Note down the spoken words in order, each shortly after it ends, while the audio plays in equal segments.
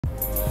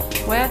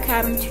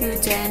Welcome to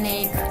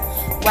ZLINK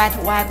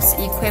wet wipes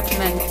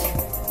equipment,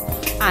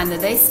 and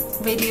this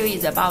video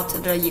is about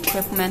the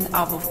equipment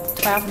of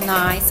 12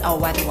 nights of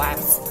wet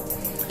wipes.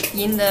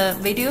 In the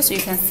videos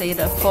you can see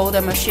the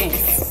folder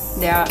machines.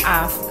 There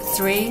are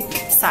 3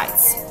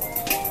 sides,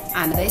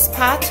 and this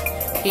part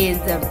is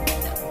the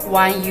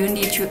one you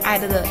need to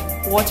add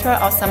the water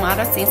or some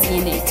other things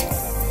in it.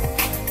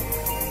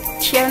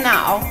 Till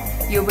now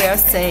you will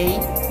see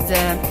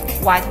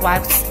the wet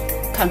wipes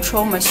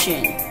control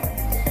machine.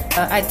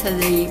 At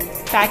the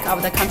back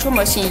of the control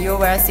machine, you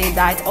will see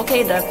that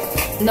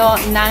the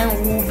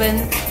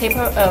non-woven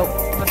paper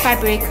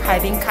fabric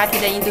has been cut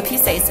into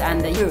pieces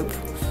and group.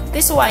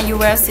 This one you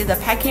will see the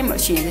packing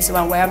machine. This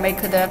one will make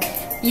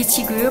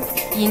each group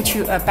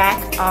into a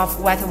bag of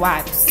wet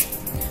wipes.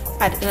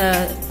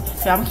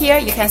 From here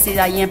you can see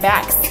that in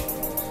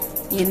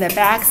the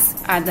bags,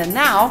 and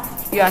now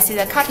you will see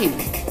the cutting.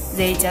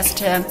 They just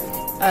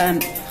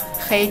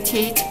heat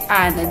it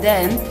and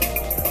then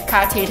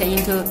cut it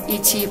into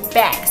each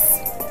bags.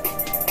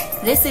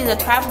 This is the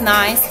 12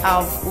 nights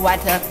of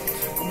wet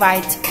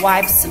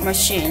wipes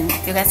machine.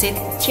 You can see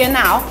till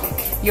now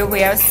you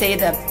will see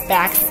the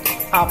bags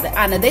of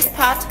and this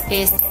part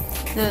is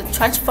the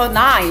transfer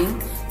line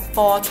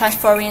for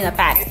transferring the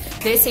bag.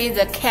 This is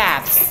the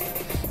caps.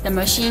 The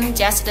machine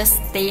just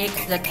stick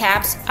the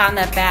caps on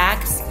the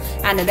bags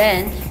and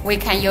then we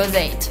can use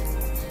it.